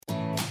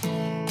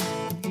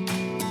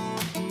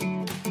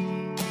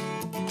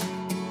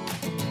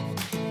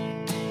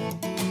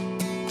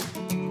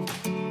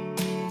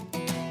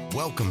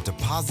Welcome to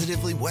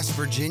Positively West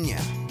Virginia,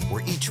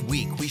 where each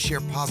week we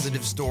share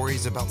positive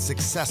stories about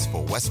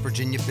successful West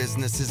Virginia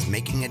businesses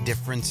making a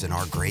difference in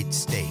our great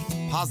state.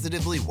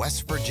 Positively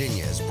West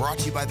Virginia is brought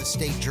to you by the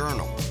State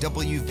Journal,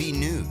 WV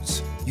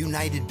News,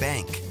 United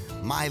Bank,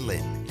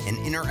 Mylan, and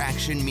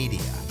Interaction Media.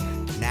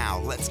 Now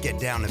let's get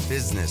down to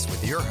business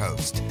with your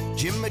host,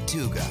 Jim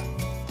Matuga.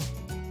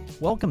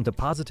 Welcome to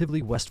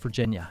Positively West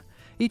Virginia.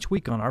 Each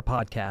week on our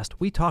podcast,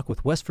 we talk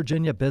with West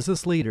Virginia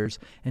business leaders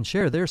and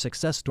share their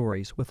success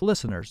stories with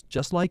listeners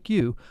just like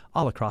you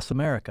all across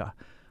America.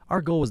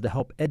 Our goal is to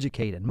help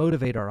educate and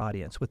motivate our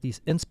audience with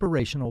these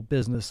inspirational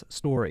business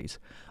stories.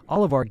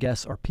 All of our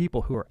guests are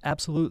people who are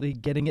absolutely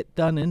getting it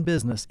done in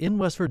business in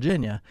West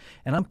Virginia,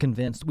 and I'm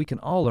convinced we can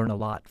all learn a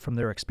lot from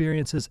their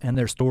experiences and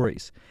their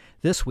stories.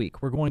 This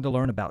week, we're going to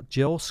learn about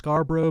Jill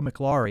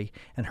Scarbro-McLaury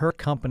and her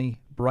company,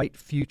 Bright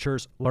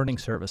Futures Learning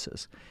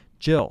Services.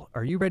 Jill,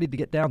 are you ready to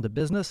get down to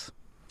business?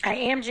 I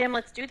am, Jim.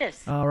 Let's do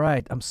this. All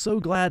right. I'm so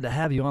glad to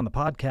have you on the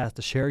podcast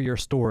to share your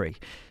story.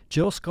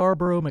 Jill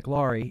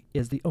Scarbro-McLaury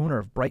is the owner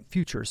of Bright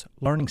Futures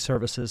Learning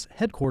Services,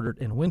 headquartered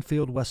in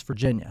Winfield, West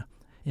Virginia,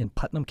 in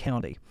Putnam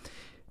County.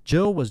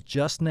 Jill was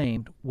just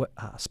named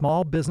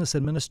Small Business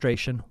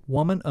Administration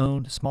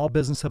Woman-Owned Small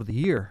Business of the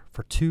Year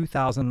for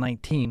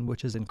 2019,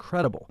 which is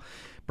incredible.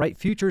 Bright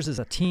Futures is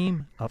a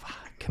team of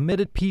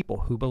committed people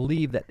who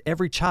believe that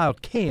every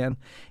child can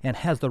and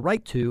has the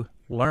right to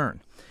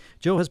learn.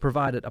 Jill has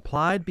provided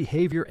applied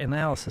behavior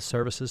analysis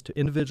services to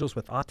individuals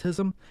with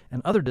autism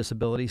and other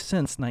disabilities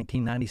since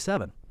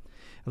 1997.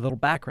 A little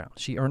background: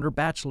 she earned her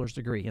bachelor's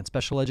degree in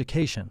special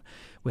education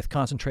with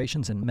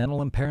concentrations in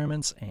mental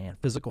impairments and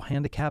physical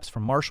handicaps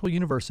from Marshall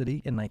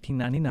University in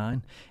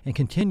 1999 and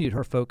continued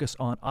her focus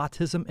on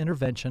autism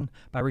intervention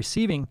by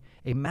receiving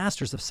a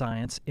Master's of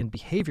Science in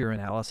Behavior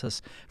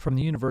Analysis from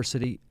the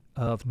University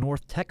of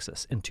North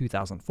Texas in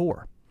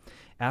 2004.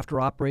 After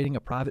operating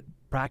a private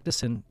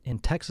practice in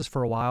Texas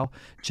for a while,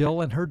 Jill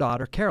and her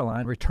daughter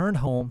Caroline returned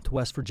home to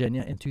West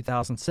Virginia in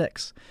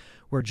 2006.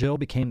 Where Jill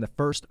became the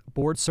first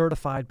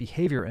board-certified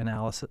behavior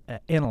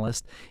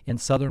analyst in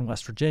southern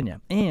West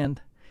Virginia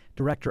and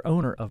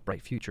director-owner of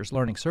Bright Futures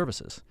Learning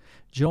Services.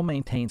 Jill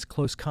maintains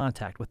close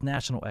contact with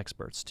national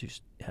experts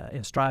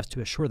and strives to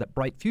assure that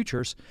Bright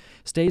Futures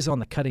stays on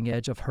the cutting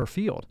edge of her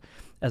field.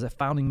 As a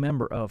founding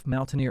member of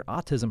Mountaineer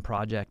Autism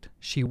Project,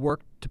 she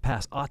worked to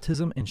pass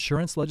autism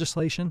insurance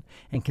legislation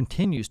and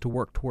continues to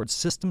work towards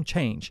system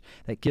change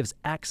that gives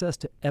access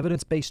to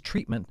evidence-based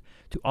treatment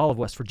to all of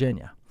West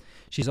Virginia.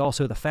 She's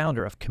also the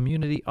founder of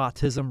Community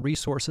Autism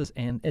Resources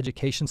and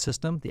Education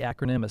System. The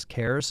acronym is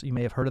CARES. You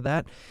may have heard of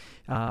that.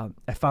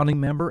 A founding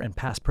member and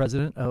past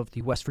president of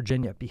the West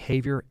Virginia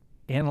Behavior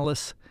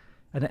Analysis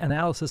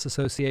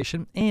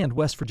Association and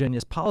West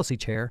Virginia's policy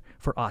chair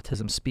for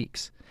Autism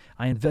Speaks.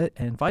 I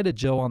invited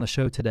Jill on the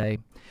show today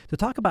to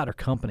talk about her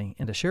company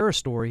and to share her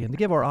story and to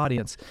give our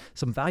audience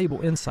some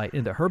valuable insight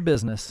into her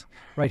business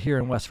right here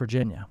in West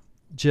Virginia.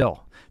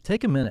 Jill,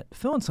 take a minute,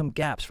 fill in some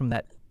gaps from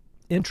that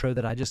intro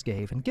that I just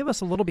gave and give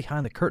us a little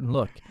behind the curtain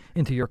look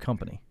into your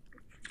company.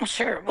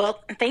 Sure.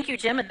 Well, thank you,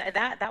 Jim. And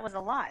that was a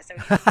lot. So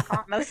you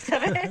caught most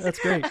of it. That's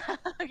great.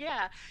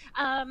 Yeah.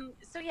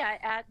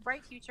 At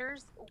Bright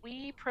Futures,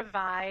 we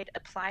provide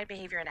applied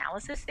behavior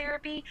analysis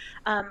therapy,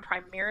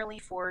 primarily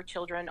for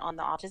children on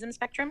the autism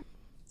spectrum.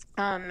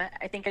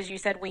 I think, as you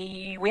said,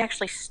 we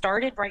actually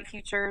started Bright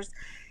Futures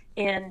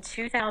in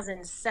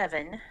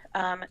 2007,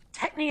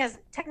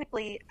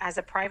 technically as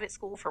a private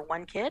school for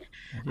one kid.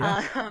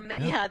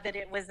 That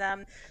it was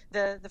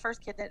the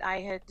first kid that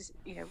I had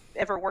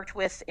ever worked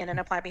with in an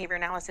applied behavior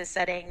analysis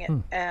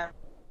setting.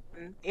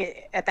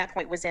 At that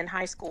point was in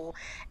high school,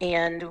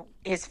 and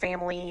his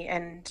family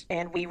and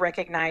we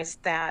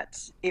recognized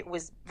that it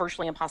was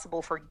virtually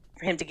impossible for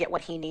him to get what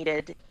he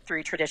needed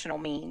through traditional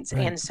means.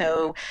 Right. And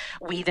so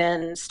we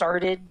then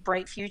started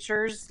Bright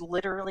Futures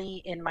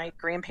literally in my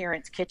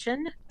grandparents'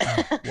 kitchen.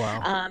 Oh,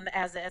 wow.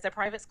 as a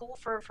private school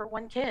for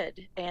one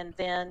kid. And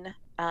then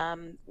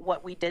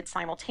what we did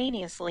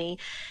simultaneously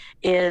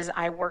is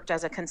I worked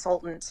as a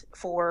consultant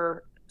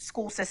for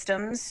school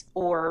systems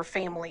or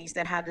families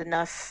that had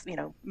enough,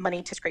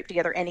 money to scrape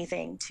together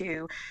anything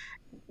to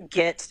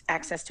get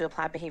access to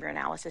applied behavior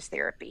analysis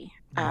therapy.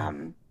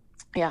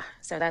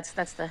 So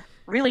that's the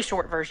really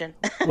short version.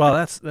 Well,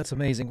 that's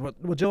amazing.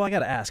 Well, Joe, I got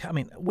to ask,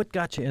 what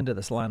got you into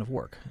this line of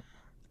work?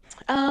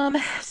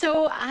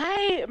 So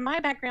my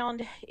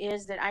background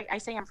is that I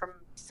say I'm from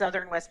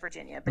southern West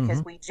Virginia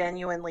because we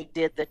genuinely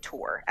did the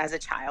tour as a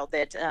child.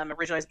 That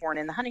originally I was born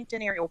in the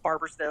Huntington area,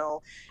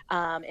 Barbersville,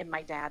 and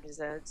my dad is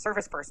a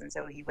service person,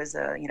 so he was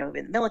in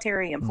the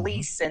military and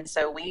police, and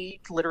so we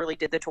literally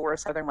did the tour of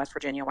southern West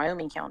Virginia,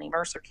 Wyoming County,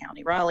 Mercer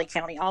County, Raleigh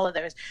County, all of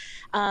those.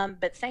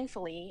 But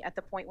thankfully, at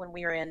the point when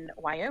we were in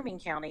Wyoming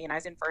County and I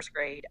was in first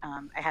grade,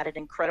 I had an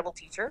incredible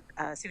teacher,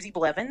 Susie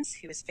Blevins,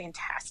 who was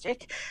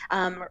fantastic.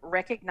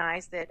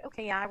 Recognized that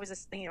I was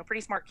a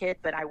pretty smart kid,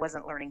 but I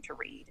wasn't learning to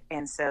read,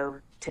 and so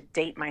to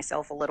date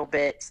myself a little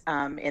bit,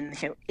 in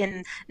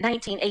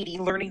 1980,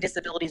 learning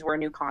disabilities were a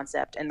new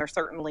concept, and there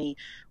certainly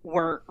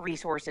weren't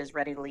resources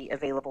readily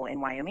available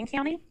in Wyoming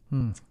County.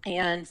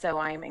 And so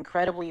I'm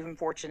incredibly even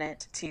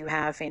fortunate to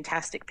have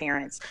fantastic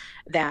parents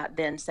that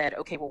then said,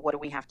 okay, well, what do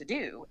we have to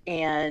do?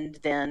 And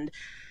then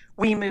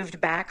we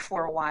moved back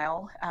for a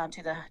while,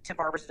 to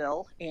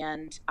Barboursville,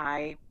 and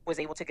I was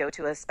able to go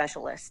to a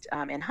specialist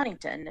in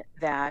Huntington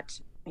that,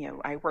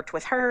 I worked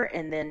with her,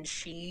 and then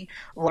she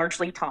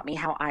largely taught me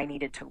how I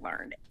needed to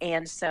learn.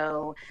 And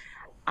so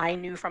I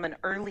knew from an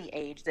early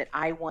age that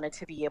I wanted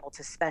to be able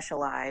to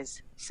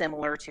specialize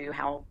similar to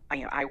how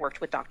I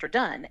worked with Dr.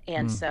 Dunn.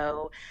 And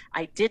so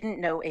I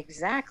didn't know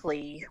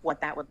exactly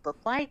what that would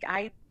look like.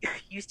 I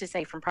used to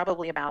say from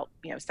probably about,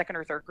 second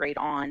or third grade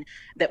on,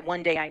 that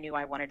one day I knew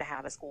I wanted to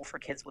have a school for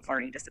kids with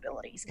learning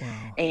disabilities.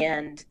 Wow.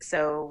 And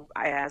so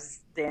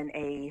as then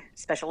a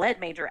special ed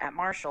major at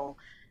Marshall,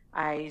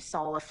 I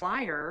saw a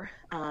flyer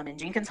in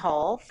Jenkins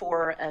Hall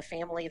for a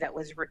family that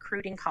was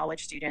recruiting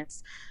college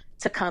students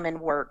to come and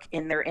work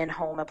in their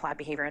in-home applied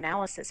behavior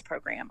analysis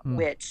program,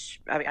 which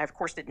I of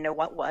course didn't know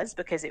what was,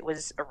 because it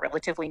was a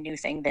relatively new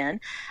thing then.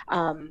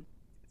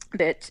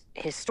 That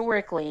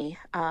historically,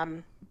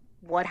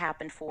 what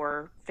happened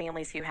for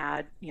families who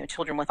had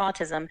children with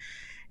autism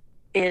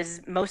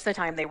is most of the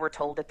time they were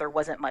told that there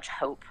wasn't much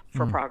hope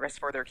for progress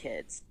for their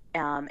kids,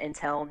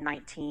 until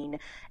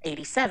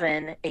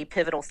 1987. A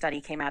pivotal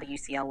study came out of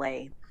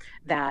UCLA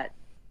that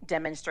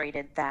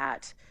demonstrated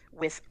that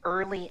with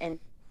early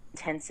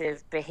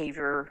intensive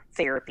behavior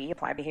therapy,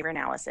 applied behavior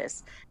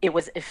analysis, it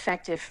was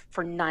effective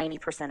for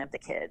 90% of the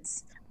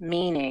kids,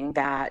 meaning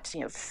that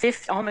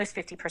almost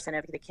 50%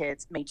 of the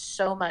kids made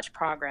so much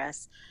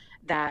progress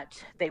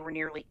that they were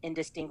nearly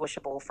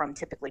indistinguishable from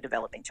typically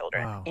developing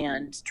children. Wow.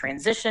 And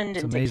transitioned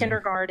That's into amazing.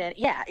 kindergarten.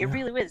 Yeah, it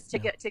really is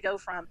to go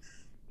from,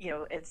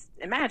 it's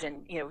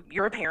imagine,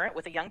 you're a parent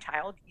with a young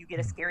child, you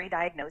get a scary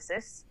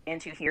diagnosis, and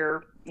to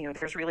hear,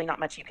 there's really not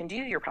much you can do.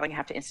 You're probably gonna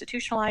have to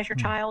institutionalize your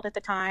child at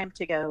the time,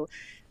 to go,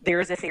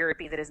 there's a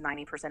therapy that is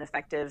 90%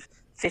 effective.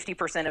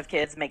 50% of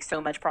kids make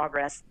so much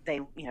progress,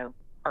 they,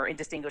 are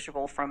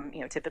indistinguishable from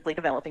typically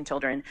developing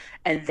children,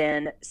 and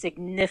then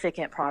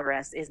significant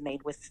progress is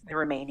made with the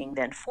remaining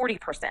then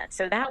 40%.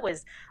 So that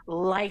was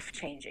life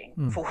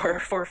changing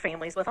for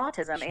families with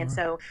autism. Sure. And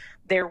so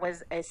there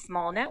was a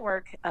small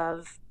network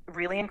of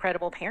really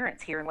incredible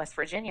parents here in West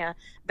Virginia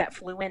that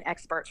flew in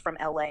experts from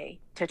LA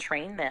to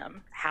train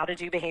them how to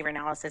do behavior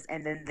analysis,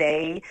 and then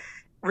they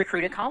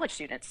recruited college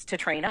students to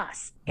train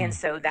us. And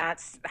so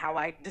that's how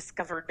I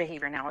discovered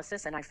behavior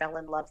analysis. And I fell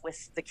in love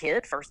with the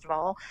kid, first of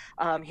all.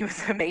 He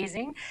was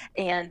amazing.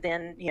 And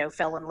then,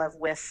 fell in love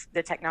with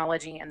the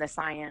technology and the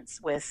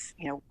science, with,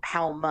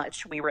 how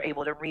much we were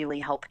able to really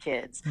help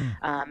kids.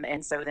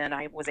 And so then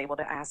I was able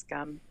to ask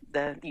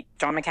the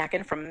John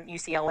McCacken from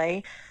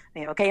UCLA,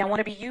 okay, I want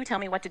to be you, tell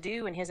me what to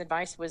do. And his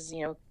advice was,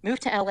 move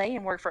to LA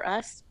and work for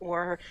us,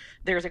 or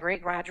there's a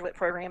great graduate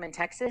program in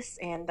Texas.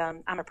 And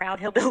I'm a proud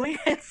hillbilly.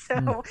 And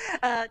so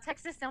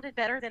Texas sounded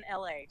better than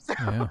LA. So,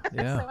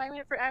 yeah. So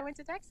I went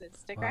to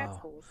Texas to grad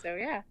school. So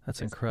yeah.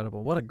 That's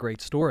incredible. What a great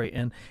story.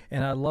 And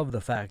I love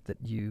the fact that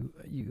you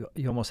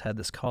almost had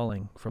this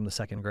calling from the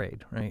second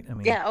grade, right? I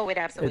mean, it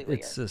absolutely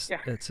it's is.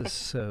 It's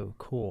just so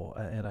cool.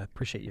 And I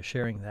appreciate you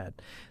sharing that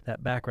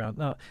background.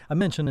 Now, I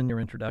mentioned in your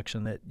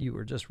introduction that you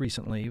were just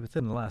recently,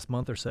 within the last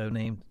month or so,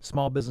 named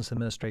Small Business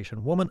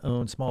Administration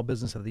Woman-Owned Small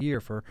Business of the Year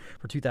for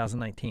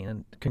 2019.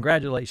 And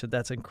congratulations.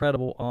 That's an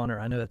incredible honor.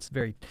 I know that's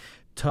very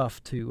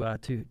tough to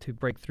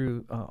break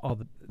through all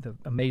the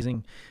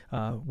amazing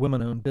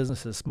women-owned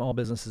businesses, small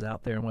businesses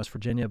out there in West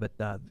Virginia. But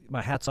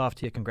my hat's off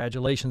to you.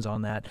 Congratulations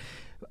on that.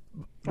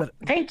 But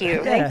thank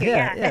you.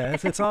 Yeah,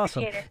 it's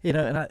awesome. It.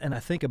 And I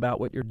think about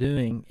what you're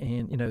doing,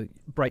 and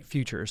Bright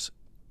Futures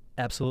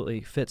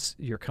absolutely fits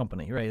your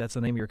company, right? That's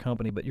the name of your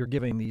company. But you're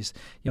giving these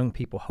young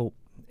people hope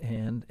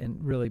and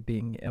really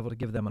being able to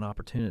give them an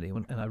opportunity.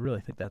 And I really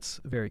think that's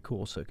very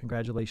cool. So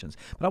congratulations.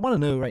 But I want to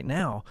know right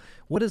now,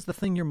 what is the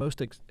thing you're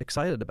most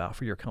excited about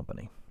for your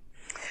company?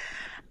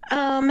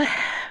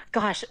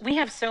 Gosh, we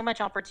have so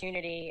much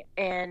opportunity,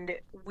 and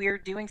we're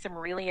doing some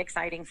really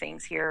exciting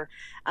things here.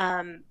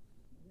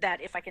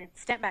 That if I can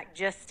step back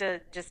just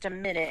a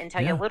minute and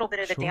tell you a little bit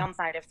of the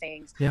downside of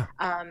things,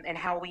 and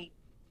how we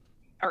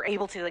are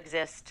able to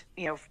exist,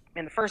 in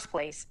the first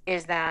place,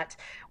 is that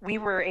we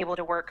were able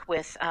to work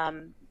with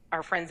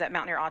our friends at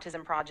Mountaineer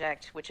Autism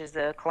Project, which is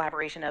the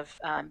collaboration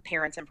of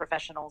parents and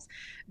professionals,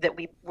 that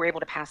we were able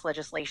to pass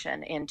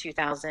legislation in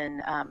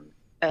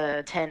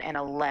 2010 and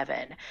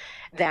 11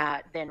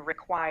 that then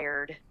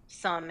required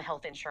some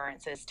health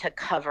insurances to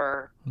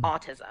cover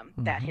autism.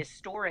 That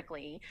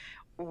historically,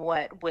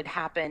 what would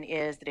happen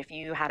is that if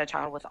you had a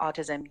child with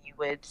autism, you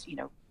would,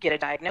 get a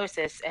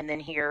diagnosis and then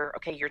hear,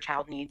 okay, your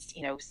child needs,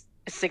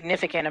 a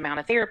significant amount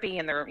of therapy,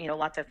 and there are,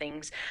 lots of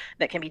things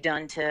that can be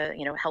done to,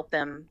 help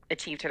them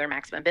achieve to their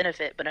maximum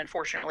benefit. But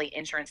unfortunately,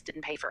 insurance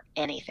didn't pay for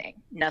anything,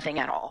 nothing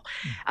at all.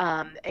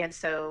 And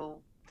so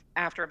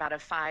after about a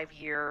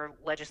 5-year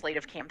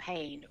legislative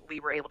campaign, we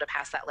were able to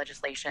pass that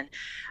legislation,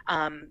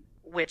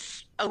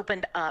 which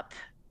opened up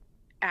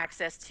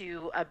access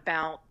to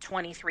about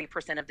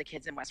 23% of the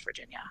kids in West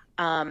Virginia.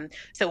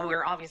 So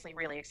we're obviously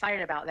really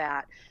excited about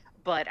that.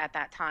 But at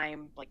that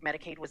time, like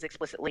Medicaid was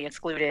explicitly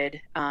excluded,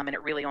 and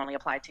it really only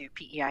applied to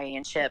PEIA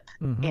and CHIP.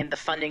 And the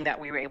funding that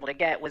we were able to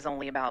get was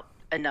only about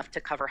enough to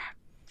cover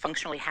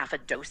functionally half a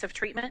dose of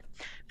treatment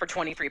for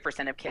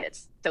 23% of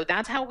kids. So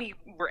that's how we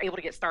were able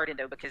to get started,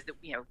 though, because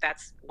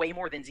that's way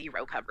more than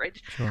zero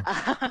coverage. Sure.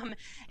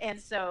 And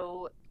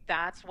so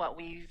that's what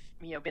we've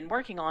been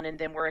working on, and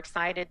then we're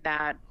excited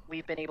that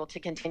we've been able to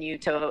continue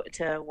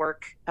to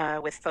work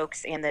with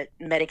folks, and that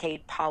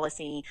Medicaid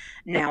policy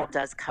now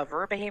does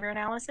cover behavior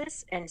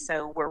analysis, and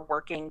so we're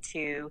working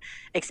to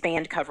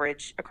expand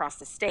coverage across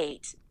the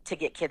state to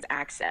get kids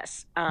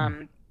access.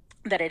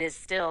 That it is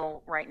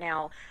still right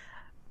now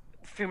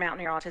through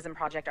Mountaineer Autism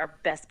Project, our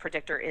best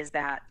predictor is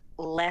that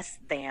less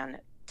than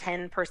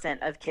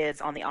 10% of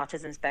kids on the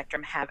autism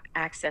spectrum have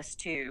access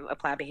to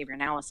applied behavior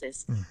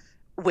analysis,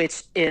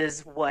 which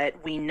is what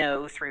we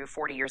know through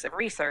 40 years of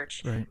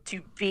research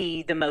to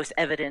be the most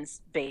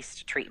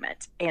evidence-based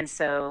treatment. And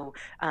so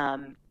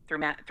through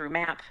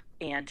MAP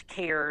and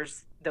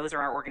CARES, those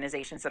are our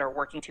organizations that are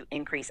working to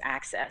increase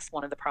access.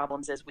 One of the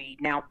problems is we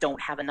now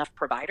don't have enough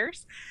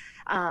providers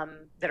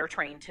that are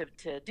trained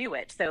to do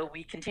it. So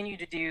we continue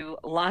to do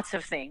lots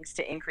of things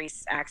to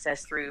increase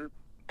access through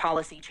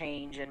policy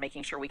change and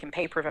making sure we can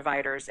pay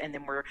providers. And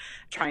then we're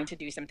trying to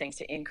do some things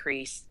to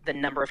increase the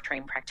number of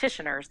trained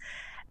practitioners.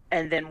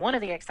 And then one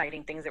of the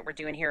exciting things that we're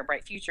doing here at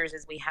Bright Futures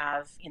is we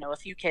have, a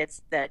few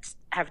kids that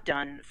have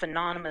done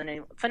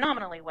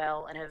phenomenally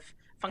well and have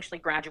functionally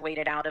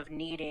graduated out of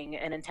needing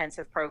an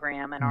intensive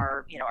program. And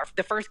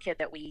the first kid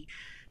that we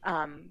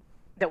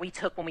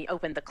took when we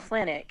opened the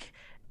clinic,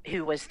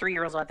 who was 3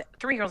 years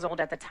old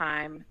at the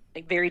time,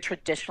 like very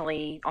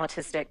traditionally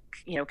autistic,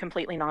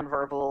 completely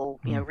nonverbal,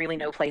 really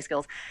no play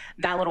skills.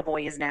 That little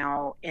boy is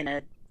now in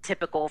a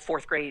typical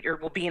fourth grade, or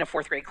will be in a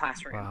fourth grade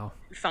classroom,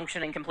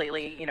 functioning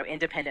completely,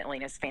 independently,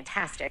 and it's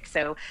fantastic.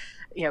 So,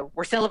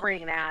 we're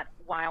celebrating that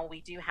while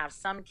we do have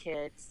some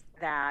kids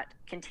that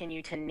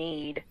continue to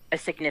need a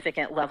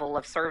significant level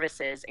of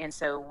services. And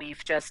so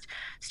we've just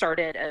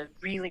started a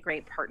really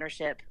great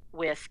partnership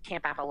with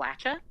Camp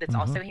Appalachia that's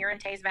also here in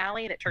Taze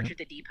Valley, that Church at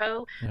the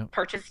Depot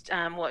purchased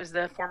what was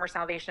the former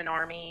Salvation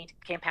Army,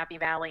 Camp Happy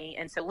Valley.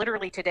 And so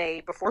literally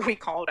today, before we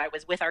called, I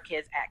was with our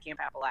kids at Camp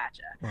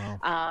Appalachia.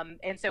 Wow.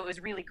 And so it was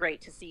really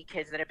great to see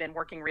kids that have been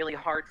working really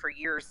hard for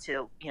years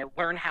to,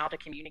 learn how to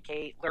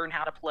communicate, learn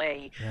how to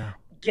play,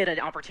 get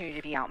an opportunity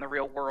to be out in the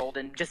real world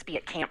and just be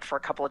at camp for a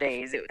couple of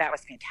days. That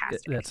was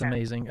fantastic. That's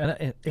amazing.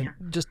 And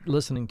just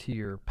listening to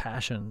your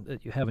passion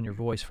that you have in your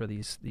voice for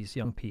these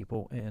young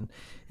people, and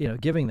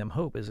giving them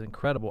hope is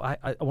incredible.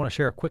 I want to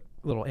share a quick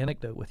little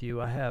anecdote with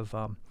you. I have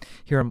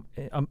here,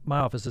 my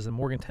office is in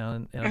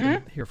Morgantown, and I've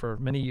been here for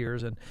many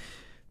years, and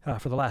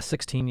for the last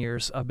 16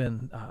 years I've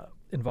been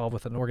involved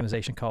with an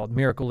organization called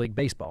Miracle League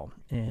Baseball,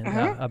 and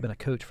I've been a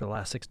coach for the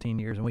last 16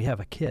 years, and we have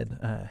a kid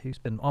who's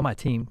been on my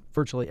team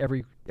virtually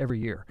every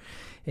year.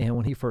 And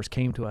when he first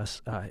came to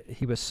us,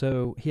 he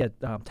had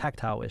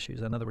tactile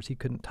issues. In other words, he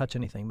couldn't touch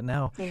anything. But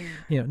now,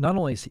 not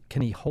only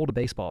can he hold a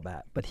baseball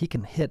bat, but he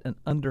can hit an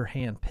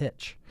underhand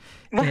pitch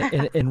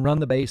and run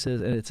the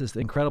bases, and it's just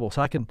incredible.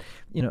 So I can,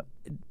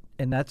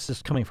 and that's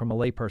just coming from a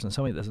layperson,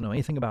 somebody that doesn't know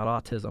anything about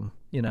autism,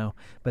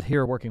 but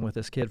here working with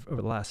this kid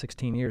over the last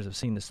 16 years, I've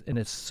seen this, and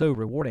it's so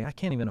rewarding. I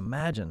can't even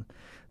imagine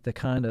the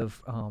kind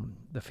of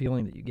the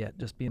feeling that you get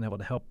just being able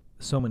to help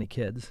so many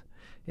kids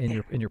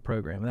in your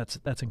program.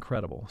 That's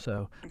incredible.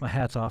 So my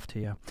hat's off to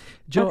you.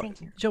 Joe,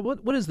 thank you. Joe,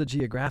 what is the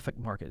geographic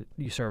market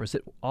you serve? Is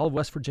it all of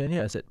West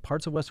Virginia? Is it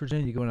parts of West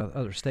Virginia? You go into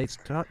other states?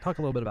 Talk a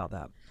little bit about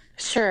that.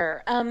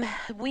 Sure.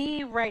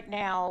 We right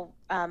now,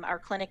 our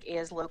clinic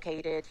is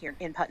located here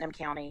in Putnam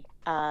County,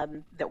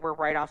 that we're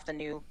right off the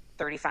new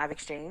 35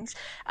 exchange.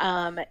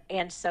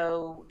 And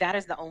so that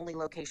is the only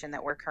location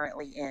that we're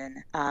currently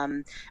in.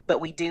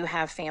 But we do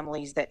have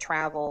families that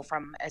travel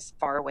from as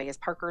far away as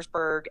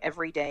Parkersburg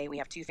every day. We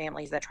have 2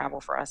 families that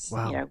travel for us,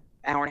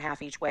 hour and a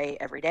half each way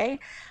every day.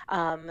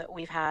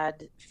 We've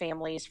had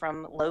families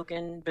from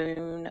Logan,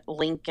 Boone,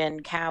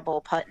 Lincoln,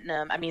 Cabell,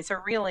 Putnam. I mean, so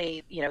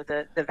really,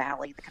 the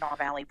valley, the Kanawha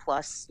Valley,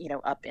 plus,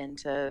 up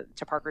into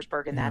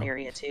Parkersburg in that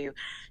area too.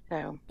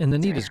 So, and the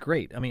need is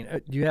great. I mean,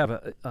 do you have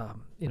a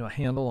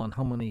handle on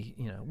how many,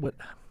 what,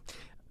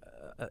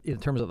 in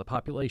terms of the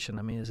population?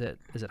 I mean, is it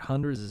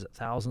hundreds, is it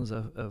thousands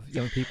of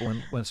young people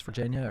in West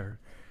Virginia, or?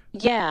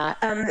 Yeah,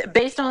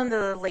 based on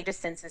the latest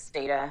census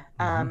data,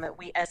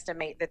 we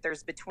estimate that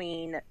there's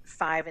between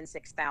 5,000 and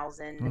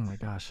 6,000 oh my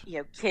gosh,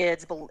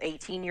 kids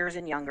 18 years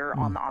and younger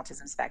on the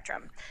autism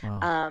spectrum.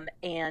 Wow.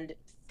 And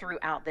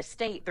throughout the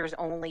state, there's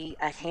only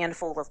a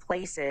handful of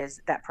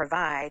places that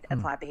provide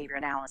applied behavior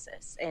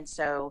analysis. And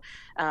so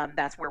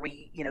that's where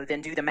we,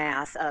 then do the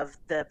math of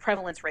the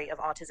prevalence rate of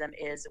autism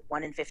is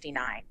 1 in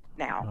 59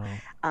 now,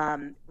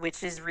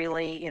 which is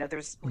really,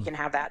 we can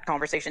have that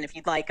conversation if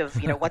you'd like of,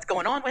 what's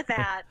going on with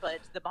that. But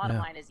the bottom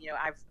line is,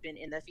 I've been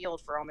in the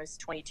field for almost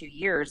 22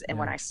 years. And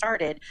when I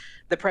started,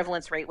 the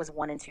prevalence rate was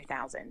 1 in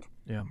 2,000.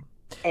 Yeah.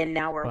 And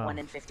now we're 1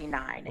 in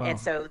 59. Wow. And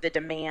so the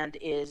demand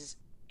is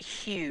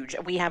huge.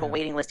 We have a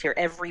waiting list here.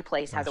 Every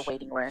place has a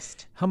waiting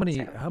list. How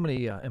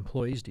many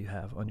employees do you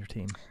have on your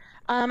team?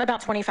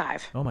 About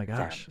 25. Oh my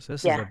gosh. So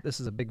this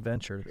is a big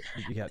venture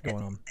that you got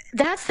going on.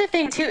 That's the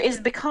thing too, is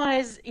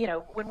because,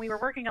 when we were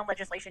working on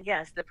legislation,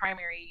 yes, the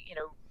primary,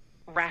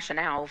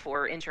 rationale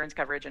for insurance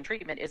coverage and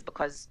treatment is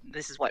because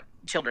this is what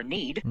children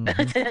need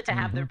to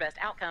have their best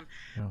outcome.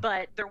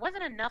 But there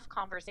wasn't enough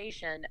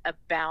conversation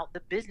about the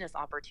business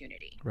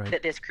opportunity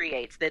that this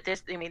creates. That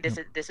this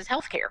is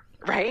healthcare,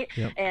 right?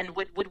 Yep. And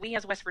would we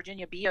as West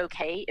Virginia be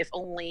okay if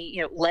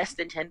only less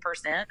than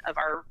 10% of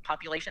our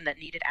population that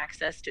needed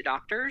access to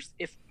doctors,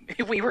 if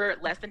we were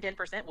less than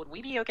 10%, would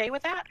we be okay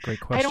with that? Great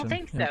question. I don't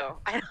think so.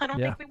 I don't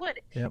think we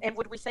would. Yep. And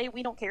would we say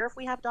we don't care if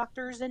we have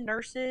doctors and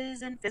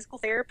nurses and physical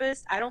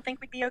therapists? I don't think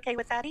we'd be okay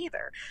with that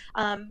either.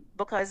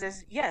 Because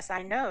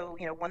I know,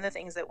 one of the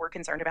things that we're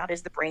concerned about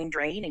is the brain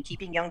drain and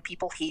keeping young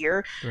people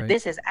here. Right.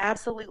 This is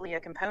absolutely a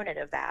component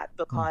of that,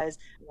 because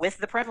with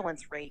the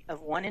prevalence rate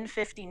of 1 in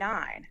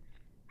 59,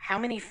 how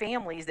many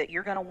families that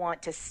you're going to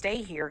want to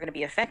stay here are going to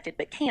be affected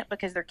but can't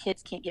because their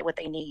kids can't get what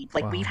they need?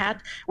 Like we've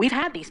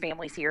had these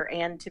families here,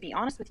 and to be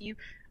honest with you,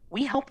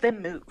 we help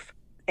them move.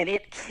 And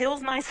it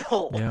kills my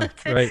soul. Yeah,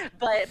 right.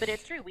 but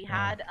it's true. We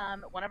had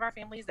one of our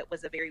families that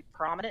was a very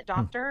prominent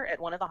doctor at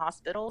one of the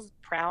hospitals,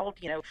 proud,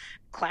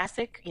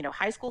 classic,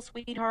 high school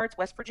sweethearts,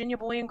 West Virginia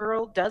boy and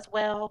girl, does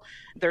well.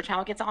 Their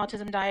child gets an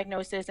autism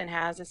diagnosis and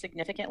has a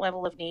significant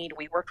level of need.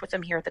 We worked with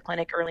him here at the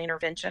clinic, early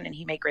intervention, and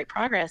he made great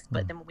progress.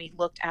 But then when we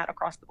looked at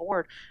across the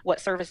board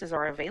what services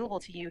are available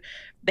to you,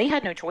 they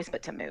had no choice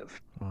but to move.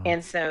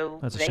 And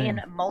so they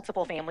and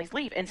multiple families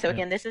leave. And so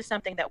again, this is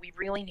something that we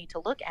really need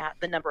to look at,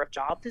 the number of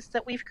jobs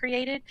that we've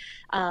created.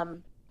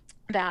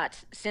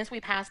 That since we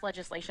passed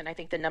legislation, I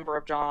think the number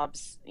of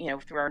jobs,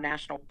 through our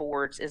national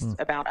boards is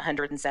about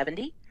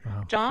 170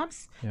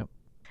 jobs. Yep.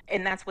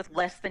 And that's with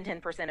less than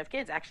 10% of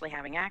kids actually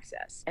having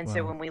access. And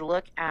so when we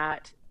look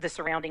at the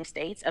surrounding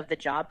states of the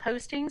job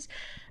postings,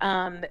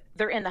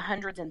 they're in the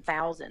hundreds and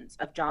thousands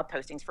of job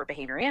postings for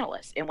behavior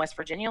analysts. In West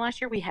Virginia last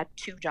year, we had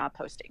 2 job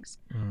postings.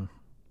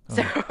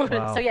 So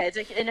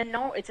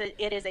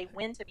it is a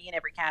win to be in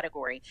every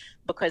category,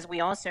 because we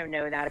also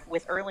know that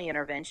with early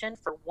intervention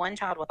for one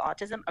child with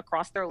autism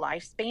across their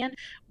lifespan,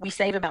 we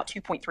save about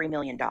 $2.3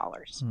 million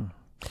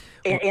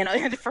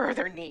in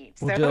further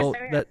needs. Well, Jill,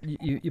 that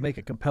you make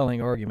a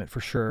compelling argument for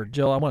sure.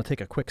 Jill, I want to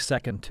take a quick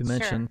second to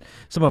mention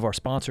some of our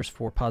sponsors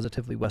for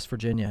Positively West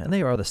Virginia, and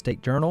they are the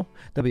State Journal,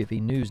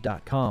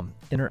 WVNews.com,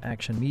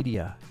 Interaction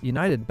Media,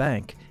 United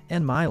Bank,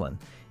 and Mylan.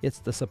 It's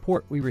the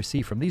support we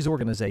receive from these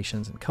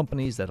organizations and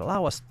companies that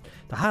allow us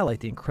to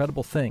highlight the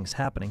incredible things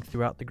happening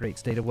throughout the great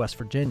state of West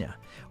Virginia.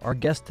 Our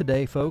guest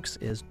today, folks,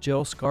 is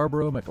Jill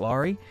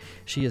Scarbro-McLaury.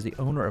 She is the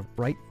owner of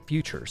Bright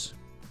Futures.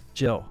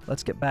 Jill,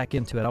 let's get back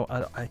into it.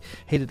 I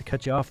hated to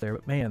cut you off there,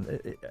 but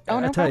man,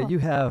 I tell you, you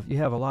have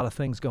a lot of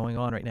things going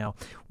on right now.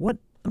 Let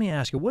me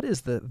ask you, what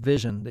is the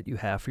vision that you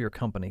have for your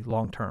company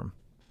long term?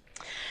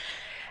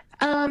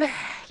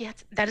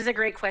 Yes, that is a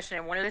great question.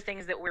 And one of the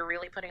things that we're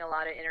really putting a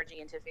lot of energy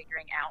into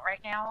figuring out right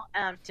now,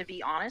 to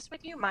be honest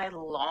with you, my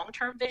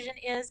long-term vision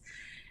is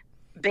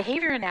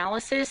behavior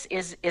analysis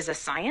is a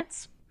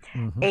science,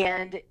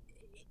 and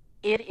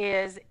it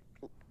is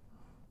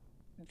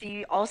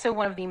also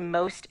one of the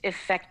most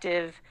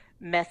effective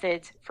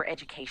methods for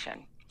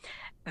education.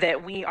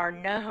 That we are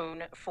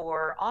known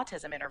for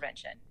autism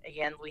intervention.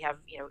 Again, we have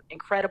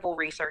incredible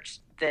research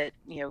that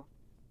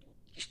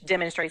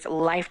demonstrates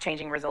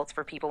life-changing results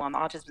for people on the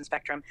autism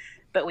spectrum,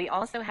 but we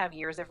also have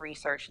years of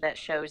research that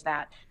shows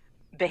that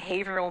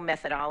behavioral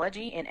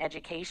methodology in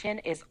education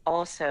is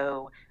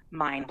also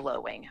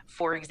mind-blowing.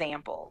 For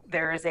example,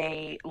 there is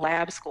a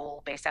lab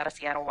school based out of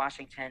Seattle,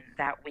 Washington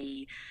that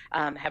we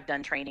have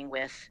done training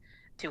with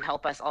to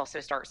help us also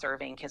start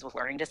serving kids with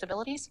learning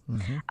disabilities.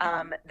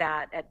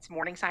 That at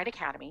Morningside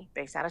Academy,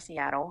 based out of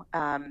Seattle.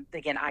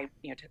 Again,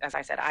 as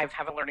I said, I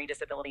have a learning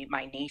disability.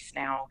 My niece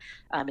now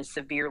is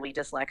severely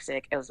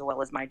dyslexic, as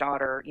well as my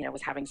daughter,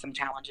 was having some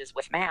challenges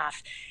with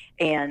math.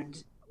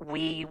 And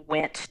we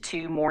went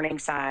to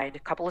Morningside a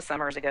couple of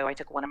summers ago. I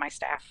took one of my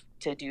staff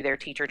to do their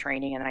teacher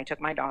training, and then I took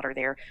my daughter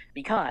there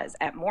because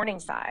at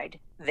Morningside,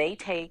 they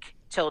take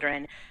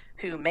children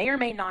who may or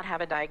may not have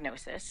a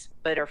diagnosis,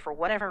 but are for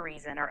whatever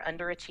reason are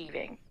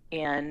underachieving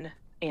in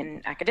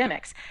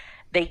academics.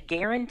 They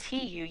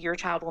guarantee you your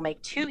child will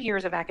make 2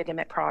 years of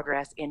academic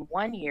progress in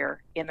 1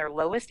 year in their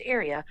lowest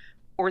area,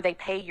 or they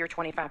pay your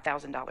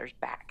 $25,000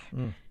 back.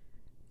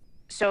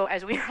 So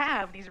as we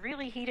have these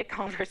really heated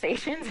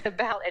conversations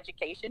about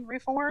education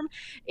reform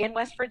in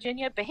West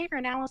Virginia, behavior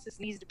analysis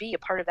needs to be a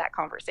part of that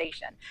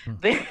conversation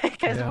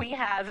because Yeah. we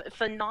have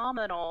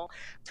phenomenal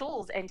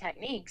tools and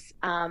techniques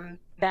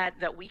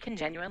that we can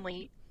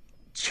genuinely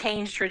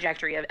change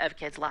trajectory of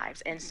kids'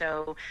 lives. And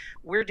so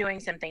we're doing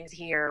some things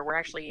here. We're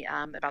actually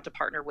about to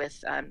partner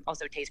with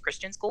also Taste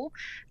Christian School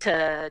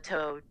to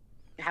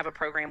have a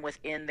program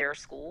within their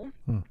school.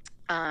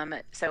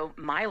 So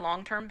my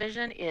long-term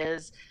vision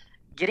is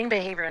getting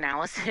behavior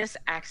analysis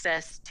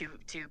access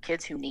to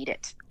kids who need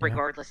it,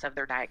 regardless of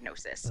their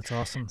diagnosis. That's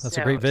awesome. That's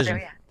a great vision.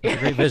 Yeah. That's a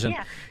great vision.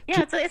 Yeah.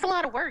 It's a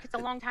lot of work. It's a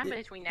long time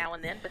between now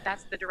and then, but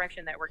that's the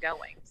direction that we're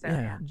going. So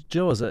yeah.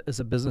 Jill, as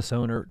a business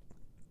owner,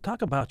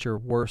 talk about your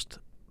worst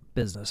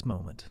business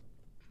moment.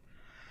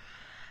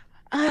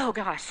 Oh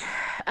gosh,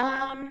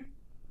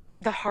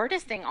 the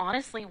hardest thing,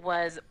 honestly,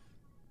 was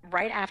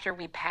right after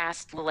we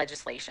passed the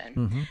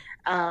legislation,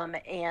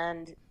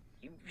 and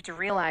to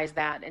realize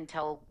that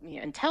until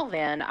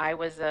then I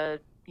was a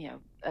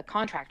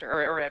contractor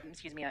or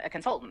excuse me, a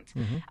consultant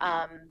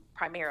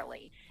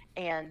primarily,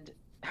 and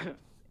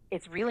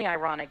it's really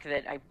ironic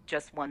that I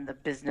just won the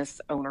Business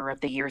Owner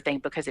of the Year thing,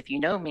 because if you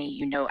know me,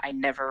 you know I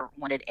never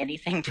wanted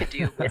anything to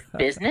do with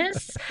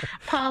business,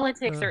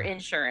 politics, or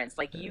insurance.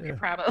 Like you could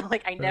probably,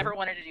 I never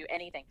wanted to do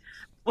anything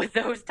with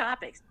those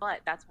topics, but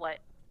that's what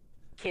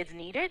kids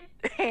needed,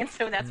 and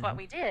so that's what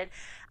we did.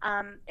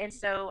 And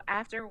so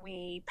after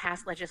we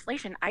passed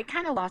legislation, I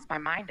kind of lost my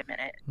mind a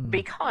minute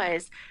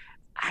because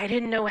I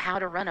didn't know how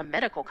to run a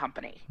medical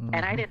company,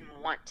 and I didn't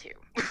want to.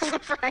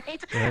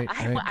 Right?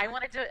 I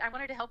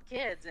wanted to help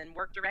kids and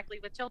work directly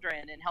with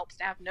children and help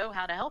staff know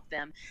how to help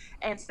them.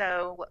 And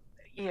so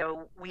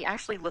we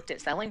actually looked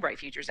at selling Bright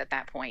Futures at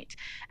that point.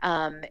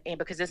 And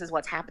because this is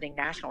what's happening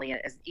nationally,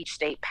 as each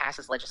state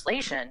passes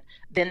legislation,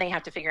 then they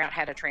have to figure out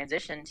how to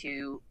transition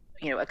to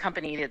a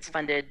company that's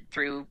funded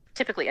through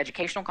typically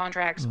educational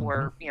contracts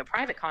or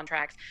private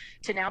contracts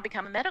to now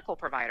become a medical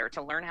provider,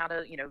 to learn how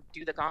to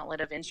do the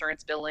gauntlet of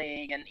insurance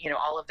billing and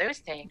all of those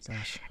things.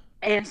 Gosh.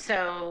 And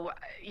so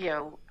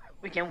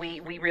again,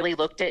 we really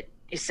looked at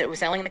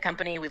selling the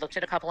company. We looked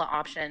at a couple of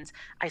options.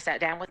 I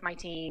sat down with my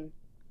team,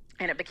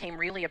 and it became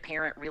really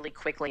apparent really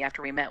quickly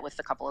after we met with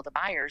a couple of the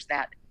buyers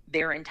that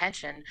their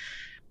intention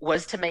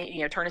was to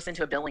make turn us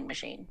into a billing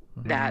machine.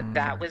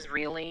 That was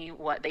really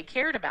what they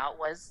cared about,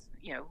 was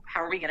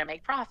how are we going to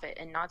make profit?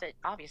 And not that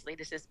obviously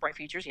this is Bright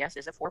Futures, yes,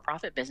 is a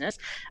for-profit business,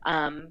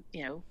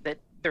 that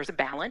there's a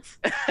balance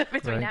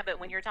between that. But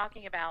when you're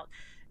talking about,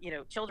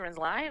 children's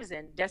lives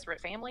and desperate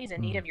families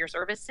in need of your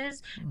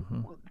services,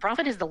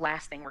 profit is the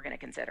last thing we're going to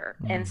consider.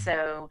 And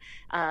so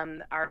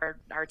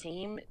our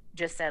team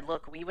just said,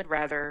 look, we would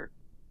rather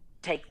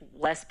take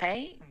less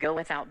pay, go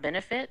without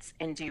benefits,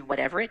 and do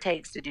whatever it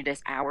takes to do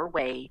this our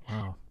way.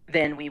 Wow.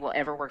 Than we will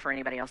ever work for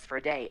anybody else for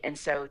a day. And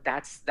so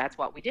that's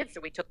what we did.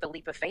 So we took the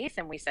leap of faith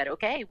and we said,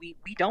 okay, we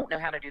don't know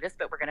how to do this,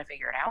 but we're going to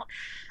figure it out.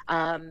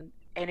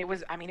 And it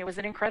was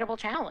an incredible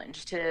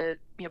challenge to,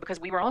 because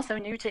we were also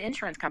new to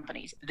insurance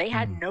companies. They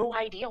had no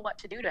idea what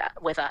to do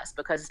with us,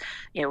 because,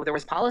 there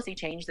was policy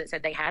change that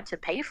said they had to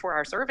pay for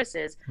our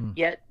services,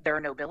 yet there are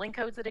no billing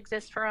codes that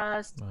exist for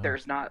us.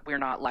 Wow. We're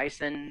not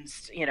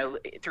licensed,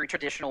 through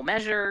traditional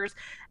measures.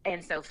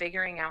 And so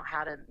figuring out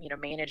how to,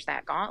 manage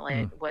that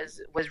gauntlet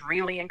was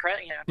really incredible.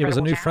 It was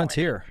a new challenge.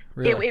 Frontier.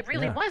 Really. It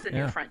really was a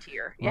new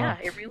frontier. Wow. Yeah,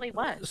 it really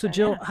was. So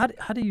Jill, how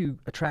do you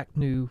attract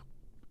new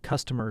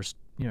customers,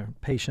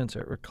 patients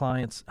or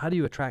clients? How do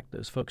you attract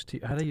those folks to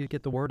you? How do you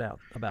get the word out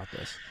about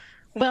this?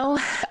 Well,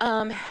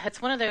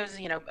 it's one of those,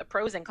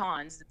 pros and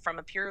cons. From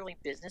a purely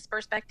business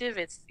perspective,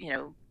 it's,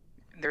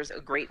 there's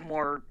a great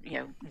more,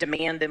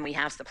 demand than we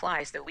have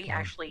supply. So we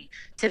actually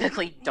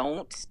typically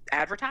don't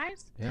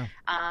advertise.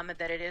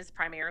 That it is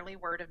primarily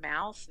word of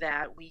mouth,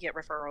 that we get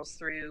referrals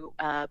through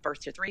birth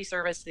to 3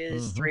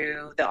 services,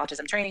 through the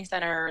Autism Training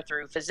Center,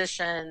 through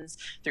physicians,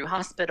 through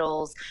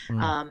hospitals,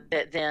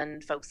 that then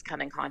folks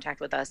come in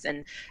contact with us.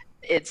 And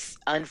it's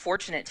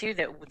unfortunate too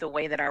that the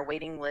way that our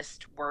waiting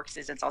list works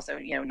is it's also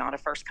not a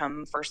first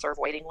come first serve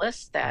waiting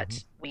list,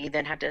 that we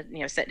then have to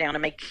sit down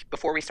and make,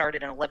 before we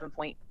started, an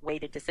 11-point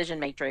weighted decision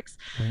matrix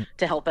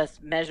to help us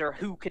measure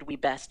who could we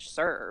best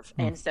serve.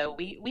 And so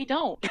we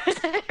don't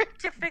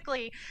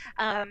typically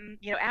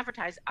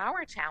advertise.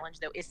 Our challenge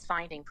though is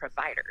finding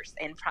providers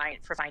and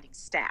finding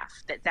staff.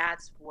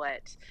 That's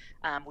what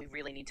we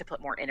really need to put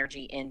more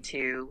energy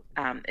into,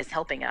 is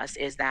helping us,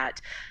 is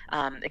that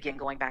again,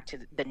 going back to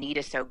the need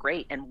is so great.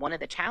 And one of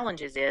the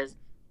challenges is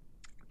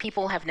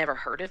people have never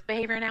heard of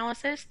behavior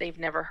analysis. They've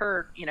never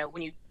heard,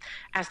 when you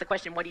ask the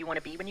question, what do you want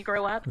to be when you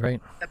grow up? Right.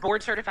 A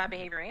board certified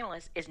behavior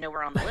analyst is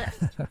nowhere on the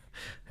list.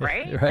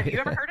 Right? Have you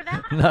ever heard of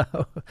that?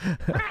 No.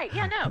 Right.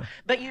 Yeah, no.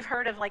 But you've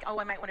heard of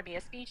I might want to be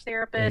a speech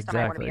therapist. Exactly.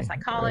 I might want to be a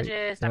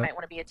psychologist. Right. I might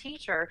want to be a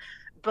teacher.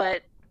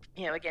 But,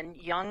 again,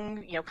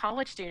 young,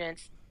 college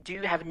students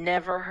have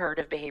never heard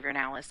of behavior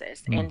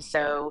analysis. And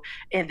so,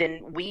 and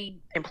then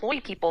we employ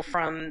people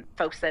from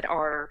folks that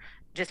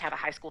just have a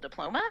high school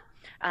diploma,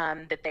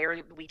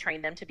 we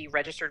train them to be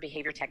registered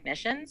behavior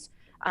technicians.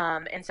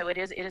 And so it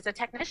is a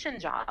technician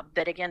job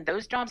that, again,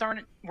 those jobs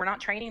we're not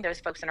training those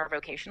folks in our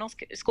vocational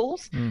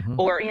schools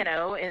or,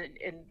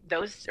 in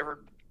those or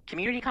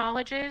community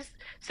colleges.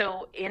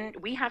 So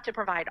we have to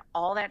provide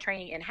all that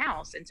training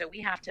in-house. And so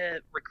we have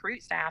to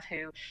recruit staff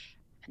who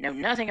know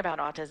nothing about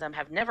autism,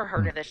 have never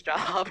heard of this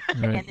job,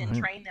 and then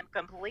train them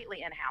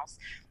completely in-house.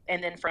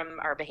 And then from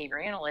our behavior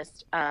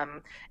analyst,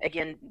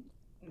 again,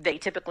 they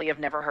typically have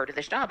never heard of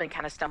this job and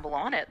kind of stumble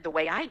on it the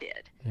way I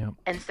did. Yep.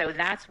 And so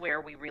that's where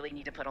we really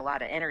need to put a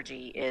lot of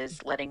energy,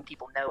 is letting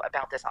people know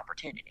about this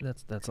opportunity.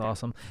 That's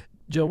awesome.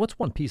 Jill, what's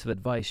one piece of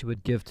advice you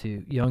would give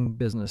to young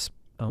business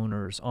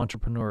owners,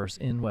 entrepreneurs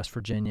in West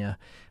Virginia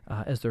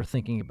as they're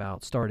thinking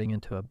about starting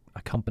into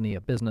a company,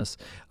 a business?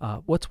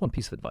 What's one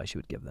piece of advice you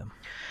would give them?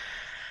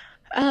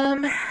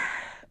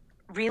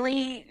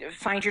 Really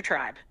find your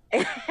tribe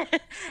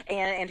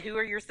and who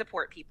are your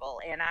support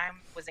people. And I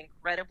was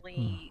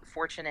incredibly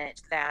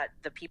fortunate that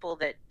the people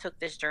that took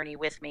this journey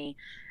with me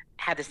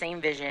had the same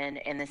vision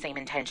and the same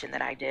intention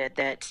that I did,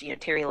 that,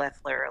 Terry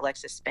Leffler,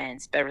 Alexis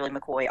Spence, Beverly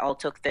McCoy all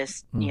took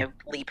this,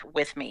 leap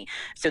with me.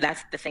 So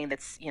that's the thing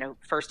that's,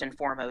 first and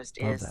foremost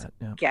is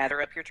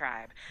gather up your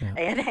tribe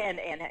and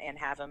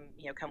have them,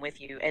 come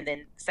with you. And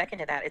then second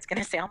to that, it's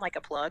going to sound like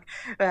a plug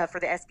for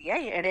the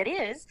SBA, and it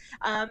is.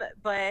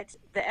 But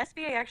the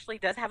SBA actually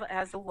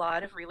has a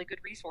lot of really good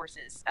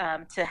resources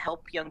to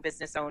help young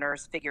business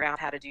owners figure out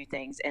how to do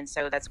things. And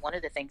so that's one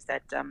of the things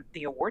that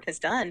the award has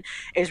done,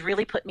 is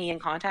really put me in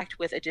contact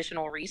with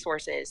additional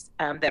resources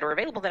that are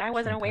available that I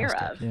wasn't aware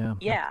of.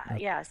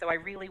 So I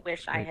really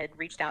wish I had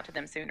reached out to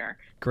them sooner.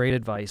 Great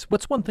advice.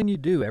 What's one thing you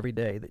do every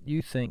day that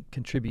you think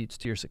contributes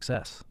to your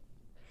success?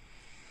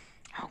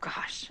 Oh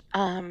gosh.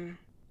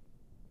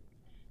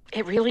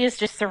 It really is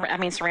just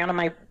surrounding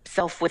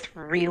myself with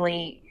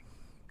really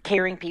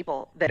caring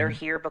people that are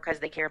here because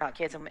they care about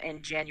kids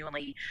and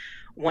genuinely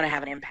want to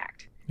have an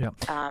impact. Yeah.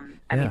 I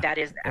mean, that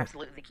is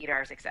absolutely the key to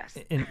our success.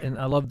 And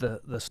I love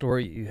the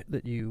story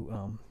that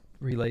you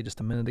relayed just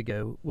a minute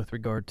ago with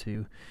regard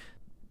to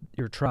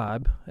your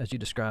tribe, as you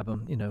describe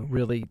them.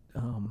 Really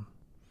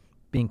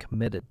being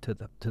committed to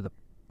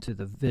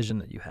the vision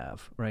that you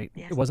have. Right.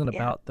 Yes. It wasn't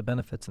about the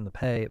benefits and the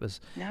pay. It was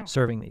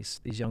serving these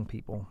young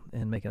people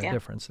and making a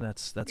difference. And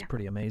that's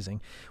pretty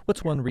amazing.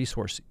 What's one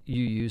resource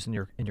you use in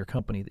your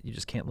company that you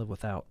just can't live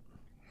without?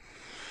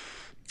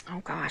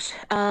 Oh gosh.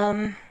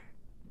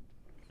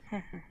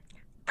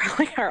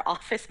 Probably our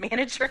office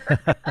manager,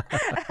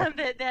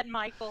 that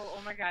Michael.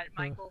 Oh my God,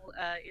 Michael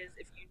is,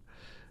 if you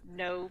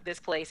know this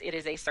place, it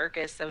is a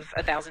circus of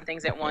 1,000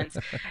 things at once.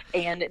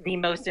 And the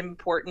most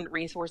important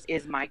resource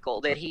is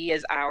Michael, that he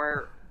is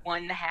our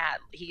one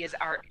hat. He is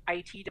our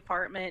IT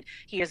department.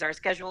 He is our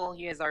schedule.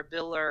 He is our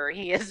biller.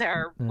 He is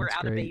our, we're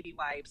out of baby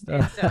wipes.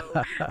 And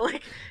so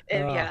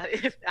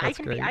if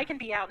I can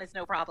be out and it's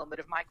no problem, but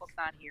if Michael's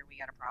not here, we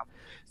got a problem.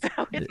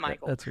 So it's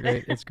Michael. That's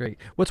great. It's great.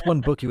 What's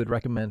one book you would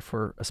recommend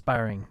for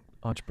aspiring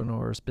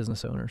entrepreneurs,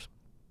 business owners?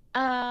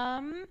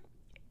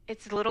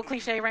 It's a little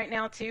cliche right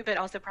now too, but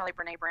also probably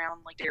Brene Brown,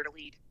 like Dare to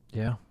Lead.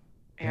 Yeah.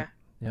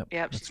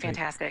 Yep, she's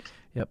fantastic.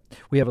 Yep.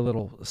 We have a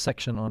little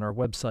section on our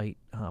website,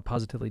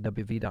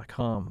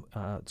 positivelywv.com.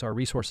 It's our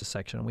resources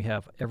section, and we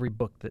have every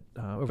book that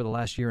over the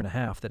last year and a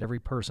half that every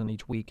person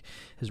each week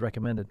has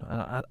recommended.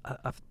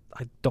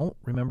 I don't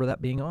remember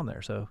that being on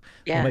there, so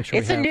we'll make sure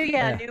it's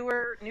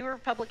newer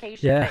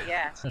publication. Yeah,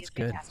 but that's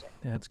good. Fantastic.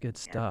 Yeah, it's good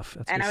stuff.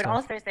 That's and good I would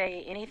stuff. also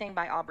say anything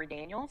by Aubrey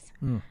Daniels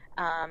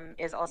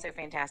is also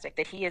fantastic.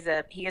 That he is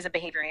a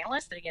behavior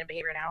analyst, and again,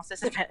 behavior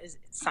analysis is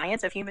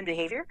science of human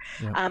behavior,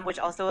 which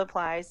also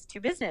applies to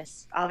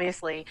business,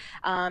 obviously.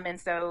 And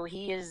so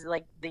he is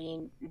like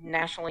the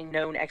nationally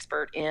known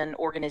expert in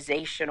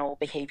organizational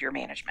behavior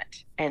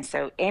management. And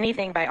so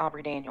anything by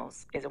Aubrey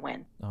Daniels is a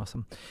win.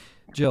 Awesome.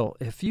 Jill,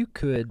 if you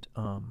could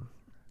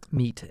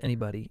meet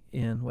anybody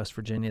in West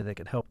Virginia that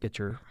could help get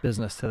your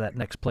business to that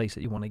next place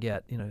that you want to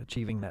get,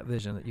 achieving that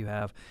vision that you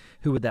have,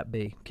 who would that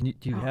be? Do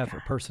you have a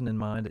person in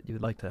mind that you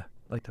would like to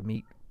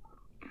meet?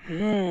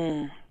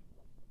 I'm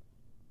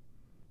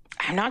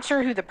not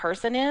sure who the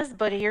person is,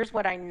 but here's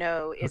what I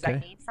know is I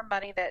need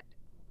somebody that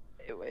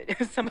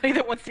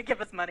wants to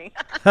give us money,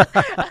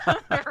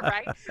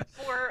 right?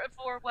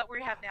 For what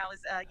we have now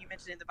is you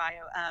mentioned in the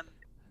bio.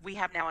 We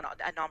have now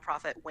a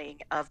nonprofit wing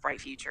of Bright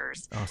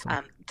Futures,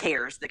 awesome.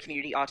 CARES, the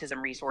Community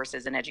Autism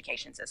Resources and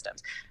Education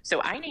Systems.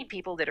 So I need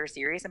people that are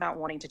serious about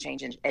wanting to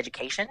change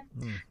education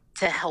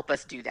to help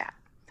us do that.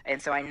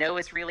 And so I know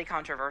it's really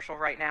controversial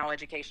right now,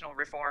 educational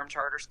reform,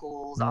 charter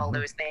schools, all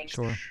those things.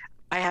 Sure.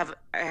 I have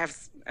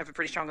a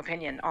pretty strong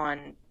opinion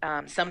on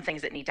some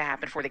things that need to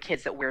happen for the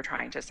kids that we're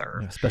trying to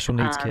serve. Special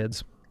needs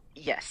kids.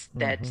 Yes,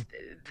 that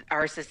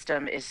our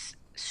system is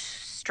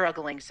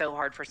struggling so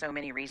hard for so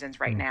many reasons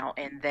right now,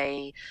 and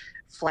they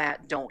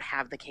flat don't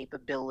have the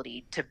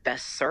capability to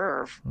best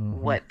serve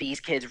what these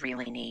kids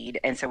really need.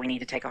 And so we need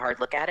to take a hard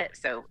look at it.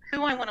 So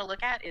who I want to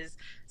look at is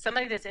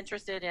somebody that's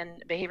interested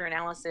in behavior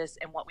analysis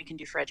and what we can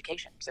do for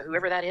education. So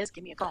whoever that is,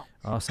 give me a call.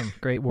 Awesome.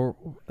 Great.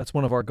 Well, that's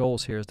one of our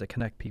goals here, is to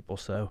connect people.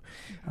 So,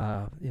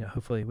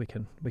 hopefully we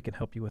can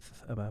help you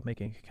with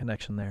making a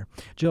connection there.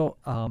 Jill,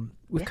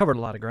 we've covered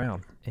a lot of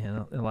ground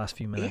in the last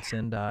few minutes,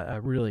 and I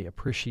really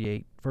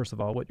appreciate, first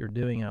of all, what you're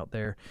doing out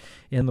there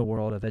in the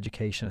world of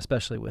education,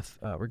 especially with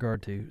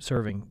regard to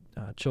serving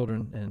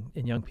children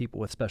and young people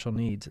with special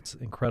needs. It's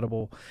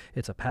incredible.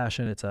 It's a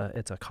passion. It's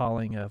a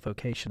calling, a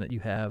vocation that you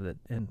have.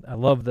 And I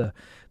love the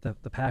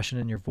passion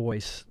in your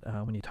voice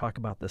when you talk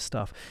about this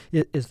stuff.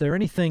 Is there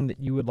anything that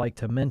you would like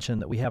to mention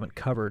that we haven't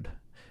covered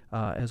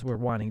as we're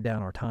winding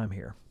down our time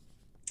here?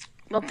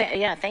 Well,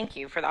 thank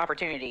you for the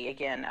opportunity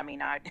again. I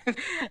mean, I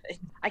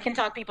can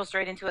talk people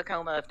straight into a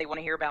coma if they want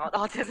to hear about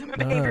autism and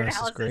behavior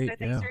analysis. Great. So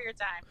thanks for your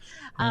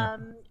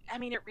time. I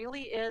mean, it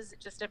really is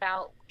just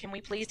about, can we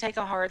please take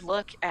a hard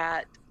look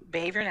at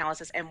behavior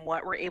analysis and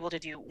what we're able to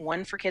do,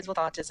 one, for kids with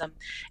autism,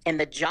 and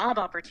the job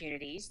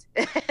opportunities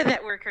that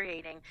we're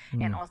creating,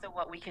 and also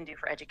what we can do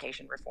for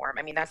education reform.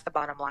 I mean, that's the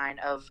bottom line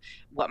of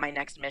what my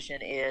next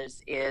mission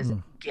is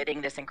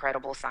getting this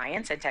incredible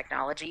science and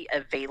technology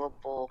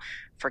available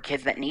for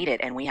kids that need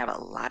it, and we have a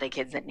lot of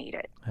kids that need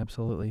it.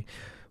 Absolutely.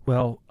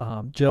 Well,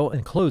 Jill,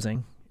 in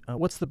closing,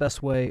 what's the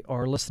best way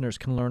our listeners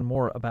can learn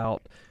more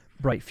about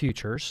Bright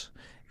Futures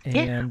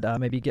and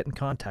maybe get in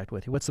contact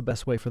with you? What's the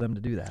best way for them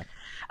to do that?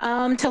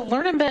 To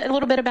learn a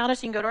little bit about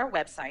us, you can go to our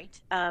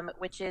website,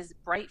 which is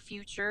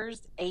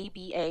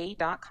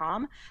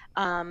brightfuturesaba.com.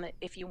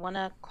 If you want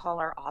to call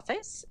our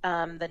office,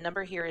 the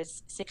number here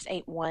is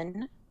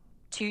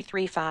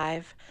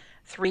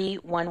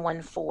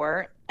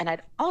 681-235-3114. And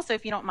I'd also,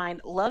 if you don't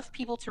mind, love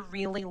people to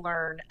really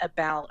learn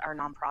about our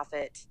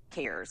nonprofit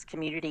CARES,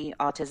 Community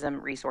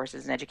Autism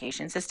Resources and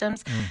Education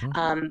Systems,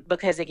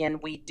 because again,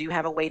 we do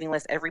have a waiting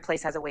list. Every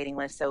place has a waiting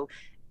list. So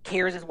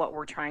CARES is what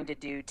we're trying to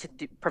do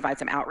provide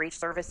some outreach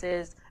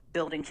services,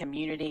 building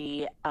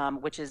community,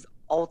 which is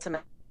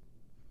ultimately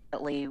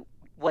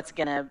what's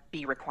going to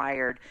be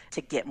required to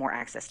get more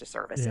access to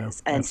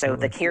services. And absolutely.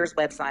 So the CARES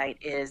website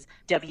is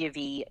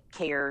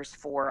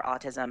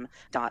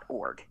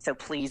wvcaresforautism.org. So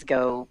please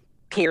go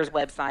CARES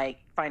website,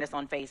 find us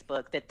on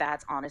Facebook.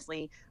 That's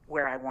honestly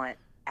where I want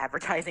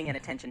advertising and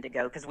attention to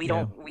go, because we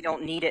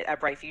don't need it at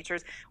Bright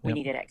Futures. We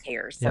need it at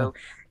CARES. So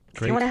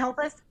if you want to help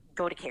us,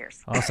 go to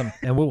CARES. Awesome.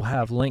 And we'll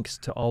have links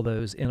to all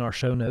those in our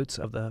show notes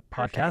of the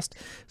podcast.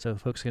 So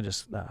folks can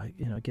just,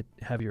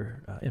 have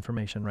your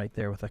information right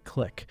there with a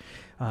click.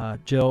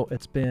 Jill,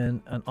 it's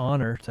been an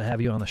honor to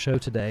have you on the show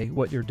today.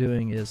 What you're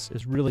doing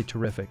is really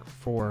terrific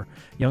for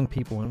young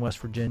people in West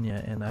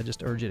Virginia. And I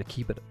just urge you to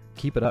keep it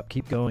up,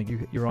 keep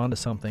going. You're onto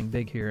something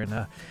big here.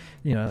 And,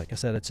 like I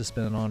said, it's just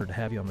been an honor to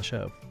have you on the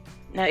show.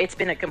 No, it's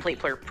been a complete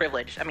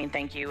privilege. I mean,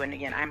 thank you. And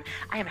again, I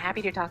am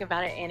happy to talk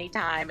about it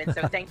anytime. And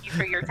so thank you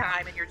for your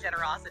time and your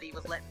generosity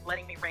with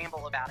letting me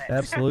ramble about it.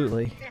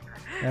 Absolutely.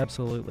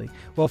 Absolutely.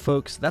 Well,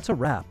 folks, that's a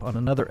wrap on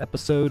another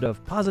episode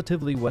of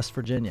Positively West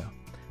Virginia.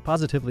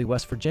 Positively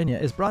West Virginia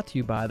is brought to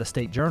you by the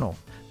State Journal,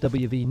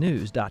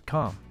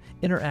 WVNews.com,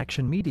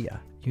 Interaction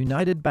Media,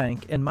 United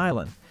Bank, and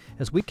Mylan,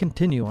 as we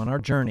continue on our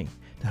journey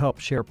to help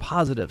share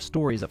positive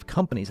stories of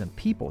companies and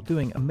people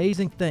doing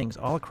amazing things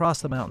all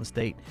across the Mountain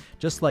State,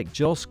 just like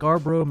Jill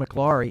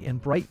Scarbro-McLaury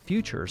and Bright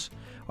Futures.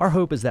 Our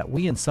hope is that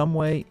we in some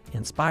way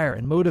inspire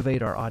and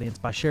motivate our audience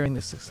by sharing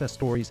the success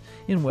stories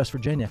in West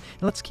Virginia.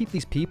 And let's keep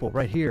these people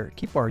right here,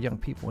 keep our young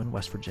people in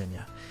West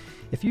Virginia.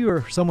 If you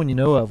or someone you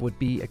know of would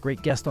be a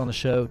great guest on the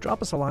show,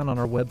 drop us a line on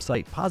our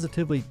website,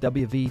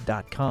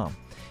 positivelyWV.com.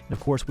 And of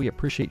course, we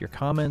appreciate your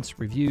comments,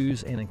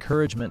 reviews, and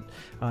encouragement,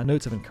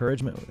 notes of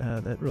encouragement.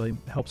 That really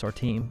helps our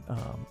team,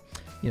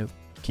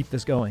 keep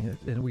this going,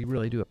 and we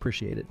really do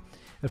appreciate it.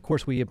 Of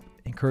course, we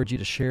encourage you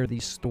to share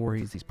these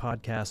stories, these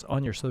podcasts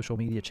on your social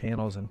media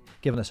channels and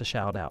giving us a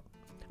shout out.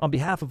 On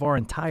behalf of our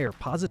entire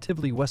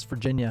Positively West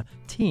Virginia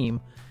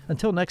team,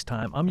 until next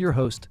time, I'm your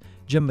host,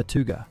 Jim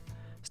Matuga.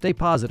 Stay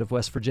positive,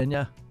 West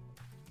Virginia.